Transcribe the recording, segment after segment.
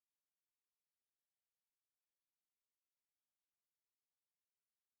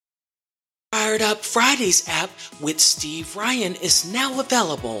Fired Up Fridays app with Steve Ryan is now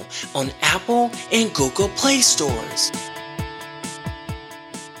available on Apple and Google Play stores.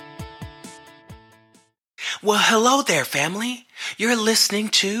 Well, hello there, family. You're listening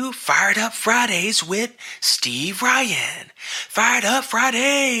to Fired Up Fridays with Steve Ryan. Fired Up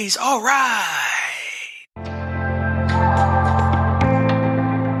Fridays, all right.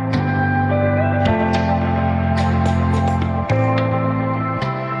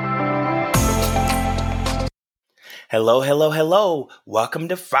 Hello. Welcome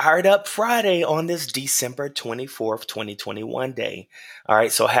to Fired Up Friday on this December 24th, 2021 day. All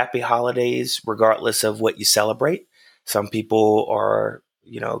right, so happy holidays, regardless of what you celebrate. Some people are,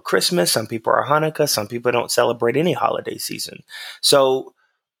 Christmas, some people are Hanukkah, some people don't celebrate any holiday season. So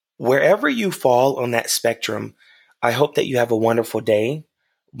wherever you fall on that spectrum, I hope that you have a wonderful day,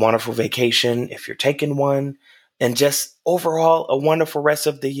 wonderful vacation if you're taking one, and just overall a wonderful rest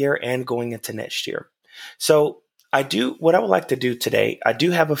of the year and going into next year. So what I would like to do today, I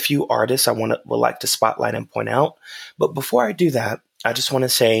do have a few artists would like to spotlight and point out. But before I do that, I just want to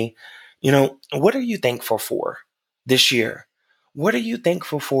say, what are you thankful for this year? What are you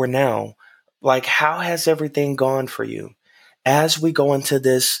thankful for now? Like, how has everything gone for you? As we go into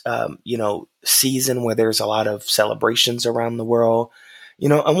this, season where there's a lot of celebrations around the world,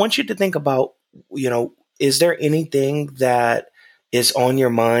 I want you to think about, is there anything that is on your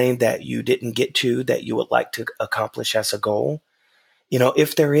mind that you didn't get to that you would like to accomplish as a goal?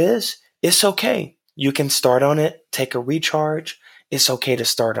 If there is, it's okay. You can start on it, take a recharge. It's okay to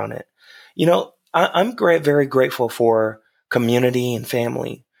start on it. I'm very grateful for community and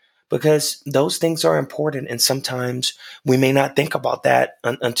family because those things are important. And sometimes we may not think about that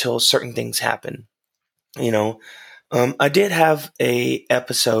until certain things happen. I did have a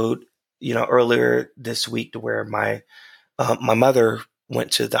episode, earlier this week to where my mother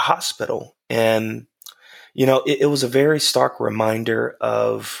went to the hospital, and it was a very stark reminder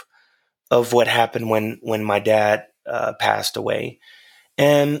of what happened when my dad passed away,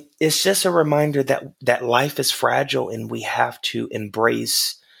 and it's just a reminder that life is fragile, and we have to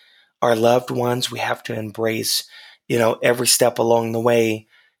embrace our loved ones. We have to embrace every step along the way,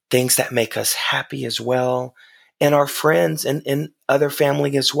 things that make us happy as well, and our friends and other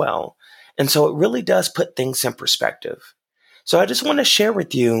family as well. And so it really does put things in perspective. So I just want to share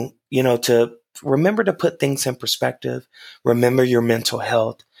with you, to remember to put things in perspective. Remember your mental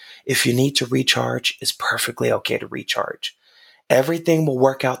health. If you need to recharge, it's perfectly okay to recharge. Everything will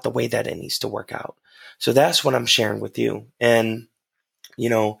work out the way that it needs to work out. So that's what I'm sharing with you. And,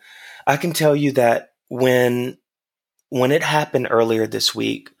 I can tell you that when it happened earlier this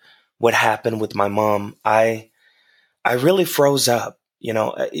week, what happened with my mom, I really froze up.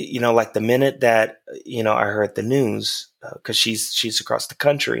 Like the minute that, I heard the news, cause she's across the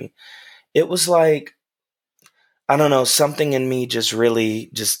country, it was like, I don't know, something in me just really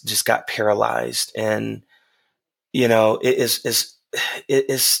just got paralyzed. And, it's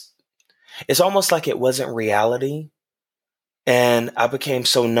almost like it wasn't reality. And I became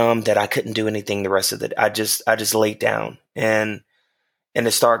so numb that I couldn't do anything the rest of the day. I just laid down and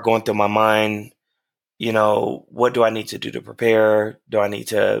it started going through my mind. What do I need to do to prepare? Do I need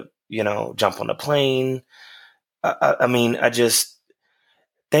to, jump on a plane?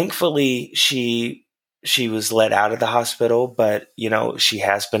 Thankfully she was let out of the hospital, but, she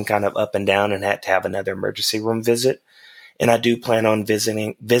has been kind of up and down and had to have another emergency room visit. And I do plan on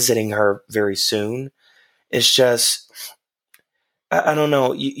visiting her very soon. It's just, I don't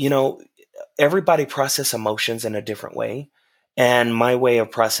know, everybody process emotions in a different way. And my way of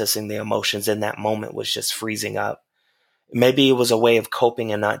processing the emotions in that moment was just freezing up. Maybe it was a way of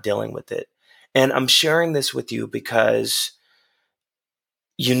coping and not dealing with it. And I'm sharing this with you because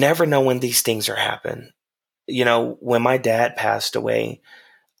you never know when these things are happening. When my dad passed away,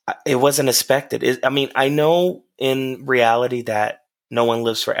 it wasn't expected. I know in reality that no one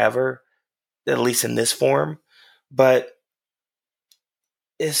lives forever, at least in this form, but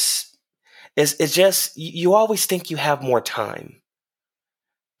it's just, you always think you have more time.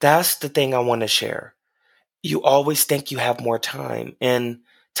 That's the thing I want to share. You always think you have more time, and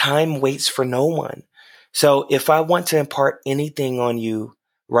time waits for no one. So if I want to impart anything on you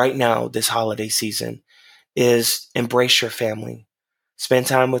right now, this holiday season, is embrace your family. Spend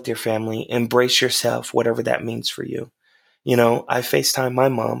time with your family. Embrace yourself, whatever that means for you. I FaceTime my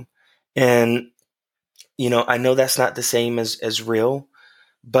mom, and, I know that's not the same as real,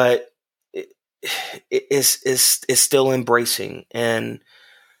 but it's still embracing. And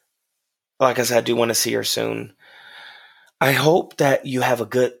like I said, I do want to see her soon. I hope that you have a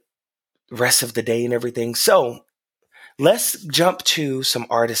good rest of the day and everything. So let's jump to some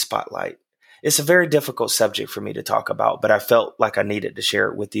artist spotlight. it's a very difficult subject for me to talk about, but I felt like I needed to share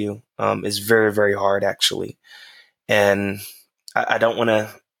it with you. It's very, very hard, actually. And I don't want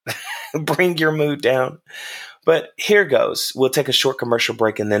to bring your mood down. But here goes. We'll take a short commercial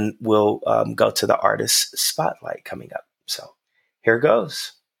break and then we'll go to the artist spotlight coming up. So here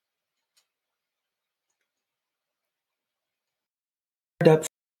goes. Up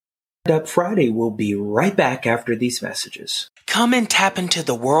Friday. We'll be right back after these messages. Come and tap into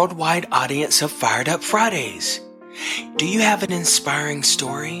the worldwide audience of Fired Up Fridays. Do you have an inspiring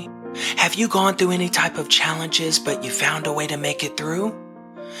story? Have you gone through any type of challenges but you found a way to make it through?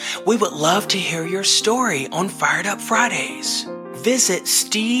 We would love to hear your story on Fired Up Fridays. Visit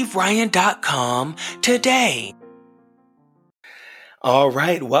steveryan.com today. All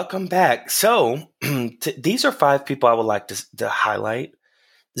right, welcome back. So these are 5 people I would like to highlight.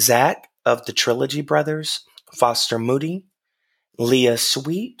 Zach of the Trilogy Brothers, Foster Moody, Leah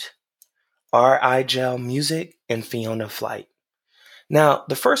Sweet, R.I. Gel Music, and Fiona Flight. Now,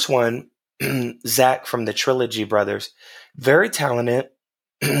 the first one, Zach from the Trilogy Brothers, very talented.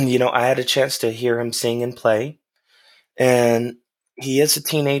 I had a chance to hear him sing and play, and he is a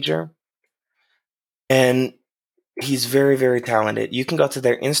teenager, and he's very, very talented. You can go to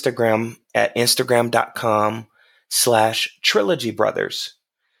their Instagram at instagram.com/Trilogy Brothers.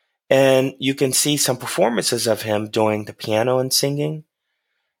 And you can see some performances of him doing the piano and singing,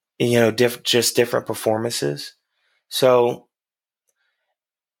 just different performances. So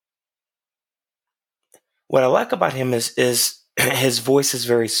what I like about him is his voice is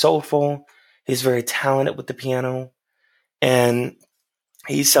very soulful. He's very talented with the piano, and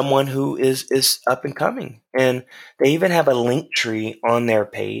he's someone who is up and coming. And they even have a link tree on their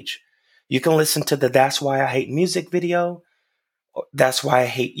page. You can listen to the That's Why I Hate Music video. That's Why I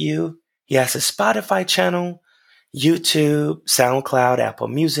Hate You. He has a Spotify channel, YouTube, SoundCloud, Apple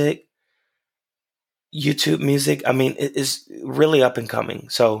Music, YouTube Music. I mean, it is really up and coming.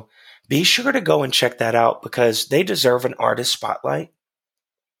 So be sure to go and check that out because they deserve an artist spotlight.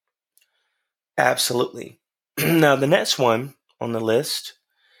 Absolutely. Now, the next one on the list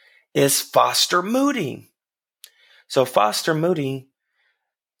is Foster Moody. So Foster Moody,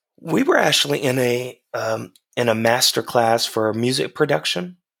 we were actually in a master class for music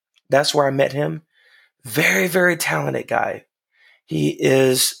production. That's where I met him. Very, very talented guy. He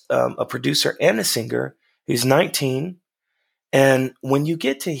is a producer and a singer. He's 19. And when you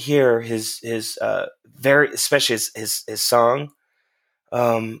get to hear his especially his song,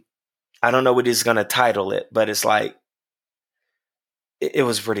 I don't know what he's going to title it, but it's like, it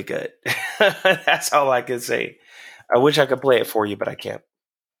was pretty good. That's all I can say. I wish I could play it for you, but I can't.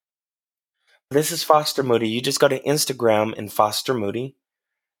 This is Foster Moody. You just go to Instagram and Foster Moody,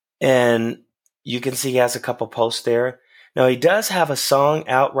 and you can see he has a couple posts there. Now, he does have a song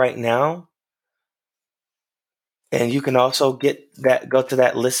out right now, and you can also go to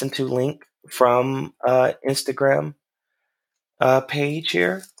that listen to link from Instagram page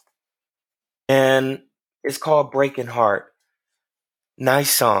here, and it's called Breaking Heart.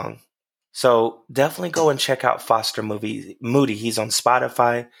 Nice song. So definitely go and check out Foster Moody. He's on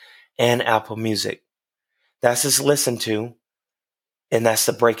Spotify and Apple Music. That's his listen to, and that's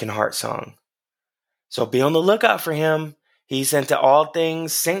the Breaking Heart song. So be on the lookout for him. He's into all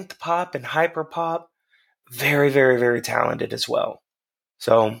things synth pop and hyper pop. Very, very, very talented as well.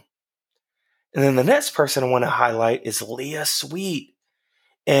 So, and then the next person I want to highlight is Leah Sweet.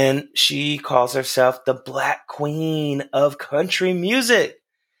 And she calls herself the Black Queen of Country Music.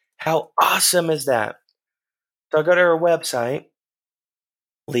 How awesome is that? So I go to her website,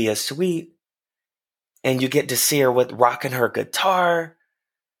 Leah Sweet, and you get to see her with rocking her guitar.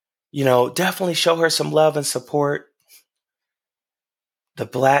 Definitely show her some love and support. The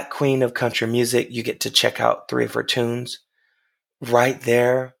Black Queen of Country Music. You get to check out 3 of her tunes right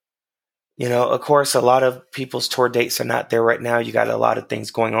there. Of course, a lot of people's tour dates are not there right now. You got a lot of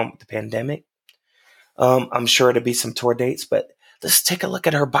things going on with the pandemic. I'm sure there'll be some tour dates, but let's take a look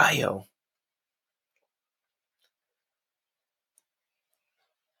at her bio.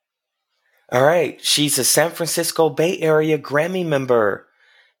 All right. She's a San Francisco Bay Area Grammy member,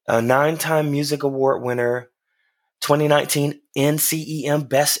 a 9-time Music Award winner, 2019 NCEM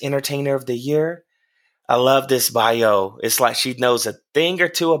Best Entertainer of the Year. I love this bio. It's like she knows a thing or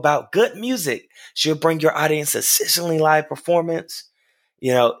two about good music. She'll bring your audience a sizzling live performance.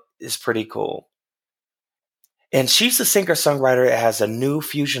 It's pretty cool. And she's a singer-songwriter that has a new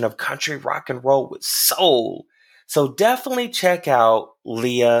fusion of country rock and roll with soul. So definitely check out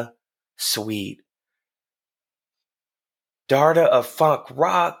Leah Sweet. Daughter of funk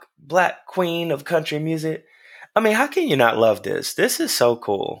rock, Black Queen of Country Music. I mean, how can you not love this? This is so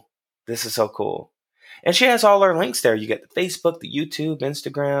cool. This is so cool. And she has all her links there. You get the Facebook, the YouTube,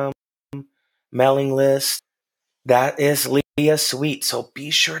 Instagram, mailing list. That is Leah Sweet. So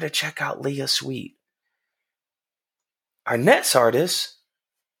be sure to check out Leah Sweet. Our next artist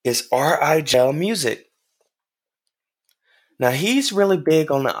is R.I. Music. Now, he's really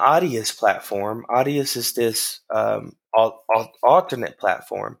big on the Audius platform. Audius is this alternate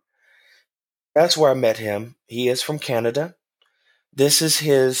platform. That's where I met him. He is from Canada. This is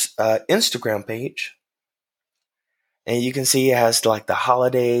his Instagram page. And you can see he has like the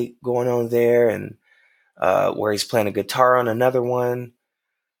holiday going on there and where he's playing a guitar on another one.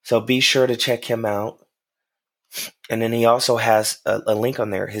 So be sure to check him out. And then he also has a link on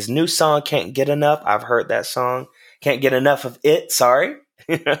there. His new song, Can't Get Enough. I've heard that song. Can't get enough of it. Sorry.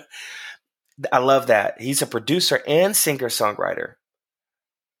 I love that. He's a producer and singer-songwriter.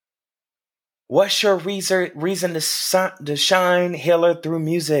 What's your reason to shine, healer through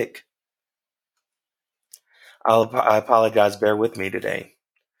music? I apologize. Bear with me today.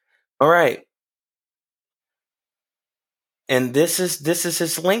 All right. And this is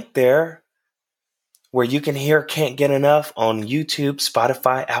his link there where you can hear Can't Get Enough on YouTube,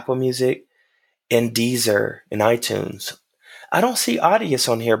 Spotify, Apple Music, and Deezer and iTunes. I don't see Audius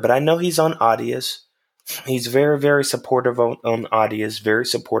on here, but I know he's on Audius. He's very, very supportive on Audius, very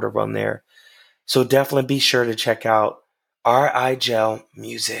supportive on there. So definitely be sure to check out R.I.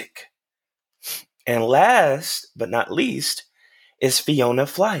 Music. And last but not least is Fiona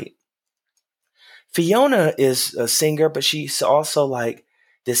Flight. Fiona is a singer, but she's also like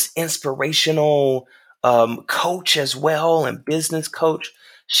this inspirational coach as well and business coach.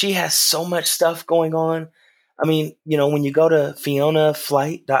 She has so much stuff going on. I mean, when you go to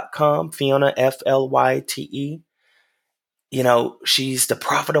FionaFlyte.com, Fiona Flyte, she's the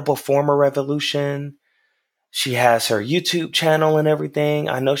Profitable Former Revolution. She has her YouTube channel and everything.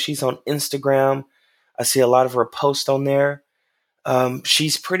 I know she's on Instagram. I see a lot of her posts on there.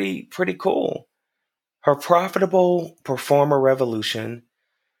 She's pretty cool. Her Profitable Performer Revolution,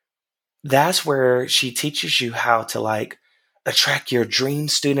 that's where she teaches you how to like attract your dream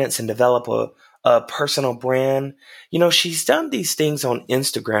students and develop a personal brand. She's done these things on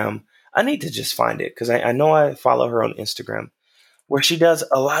Instagram. I need to just find it because I know I follow her on Instagram where she does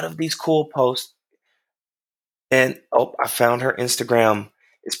a lot of these cool posts. And I found her Instagram.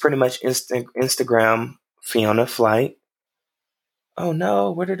 It's pretty much Instagram Fiona Flight. Oh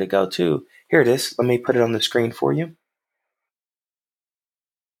no, where did it go to? Here it is. Let me put it on the screen for you.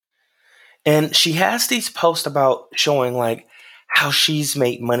 And she has these posts about showing like how she's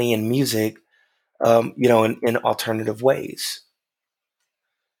made money in music, in alternative ways.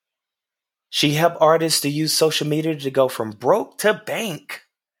 She helped artists to use social media to go from broke to bank.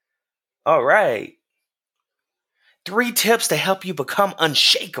 All right. 3 tips to help you become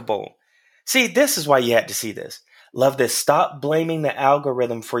unshakable. See, this is why you had to see this. Love this. Stop blaming the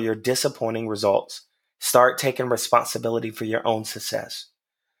algorithm for your disappointing results. Start taking responsibility for your own success.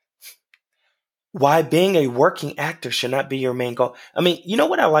 Why being a working actor should not be your main goal. I mean, you know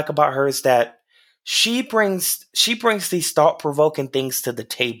what I like about her is that she brings these thought-provoking things to the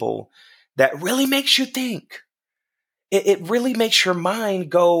table that really makes you think. It really makes your mind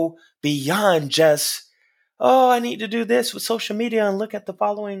go beyond just, oh, I need to do this with social media and look at the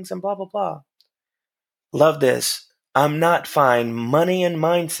followings and blah, blah, blah. Love this. I'm Not Fine, Money and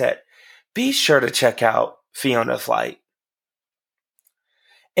Mindset. Be sure to check out Fiona Flight.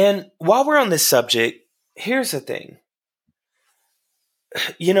 And while we're on this subject, here's the thing.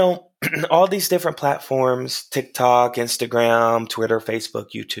 All these different platforms, TikTok, Instagram, Twitter,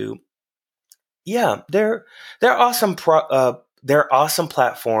 Facebook, YouTube. Yeah, they're awesome. They're awesome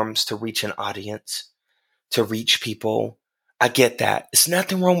platforms to reach an audience, to reach people. I get that. It's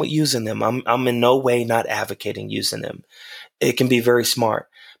nothing wrong with using them. I'm in no way not advocating using them. It can be very smart,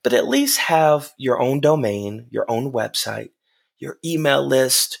 but at least have your own domain, your own website, your email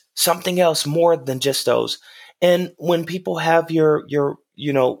list, something else more than just those. And when people have your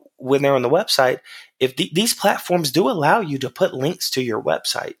when they're on the website, if these platforms do allow you to put links to your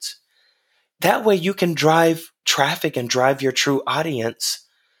websites, that way you can drive traffic and drive your true audience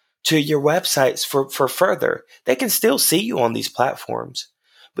to your websites for further. They can still see you on these platforms,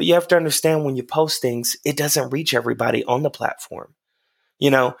 but you have to understand when you post things, it doesn't reach everybody on the platform.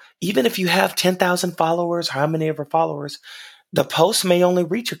 Even if you have 10,000 followers, how many of our followers, the post may only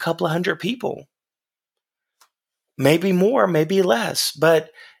reach a couple of hundred people. Maybe more, maybe less,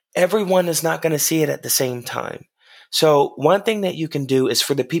 but everyone is not going to see it at the same time. So one thing that you can do is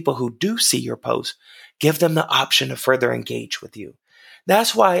for the people who do see your post, give them the option to further engage with you.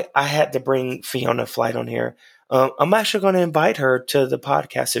 That's why I had to bring Fiona Flight on here. I'm actually going to invite her to the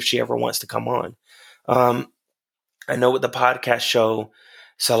podcast if she ever wants to come on. I know with the podcast show,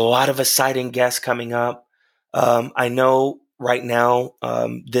 it's a lot of exciting guests coming up. I know right now,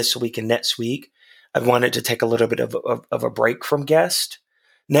 this week and next week, I wanted to take a little bit of a break from guests.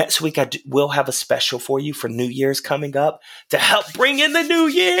 Next week, will have a special for you for New Year's coming up to help bring in the New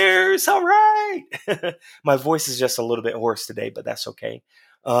Year's. All right. My voice is just a little bit hoarse today, but that's okay.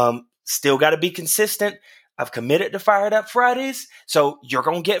 Still got to be consistent. I've committed to Fired Up Fridays, so you're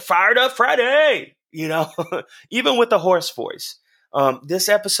going to get Fired Up Friday, even with the hoarse voice. This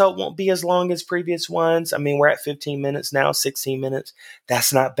episode won't be as long as previous ones. I mean, we're at 15 minutes now, 16 minutes.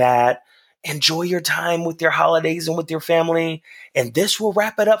 That's not bad. Enjoy your time with your holidays and with your family. And this will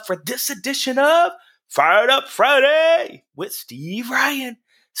wrap it up for this edition of Fired Up Friday with Steve Ryan.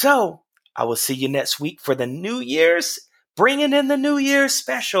 So I will see you next week for the New Year's, bringing in the New Year's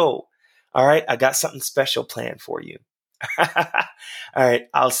special. All right, I got something special planned for you. All right,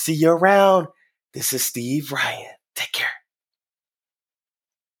 I'll see you around. This is Steve Ryan. Take care.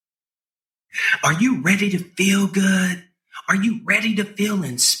 Are you ready to feel good? Are you ready to feel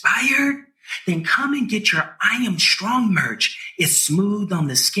inspired? Then come and get your I Am Strong merch. It's smooth on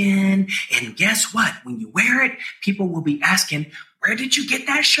the skin. And guess what? When you wear it, people will be asking, where did you get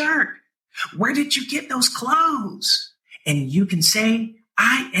that shirt? Where did you get those clothes? And you can say,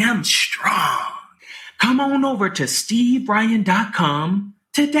 I am strong. Come on over to steveryan.com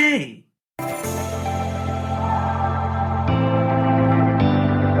today.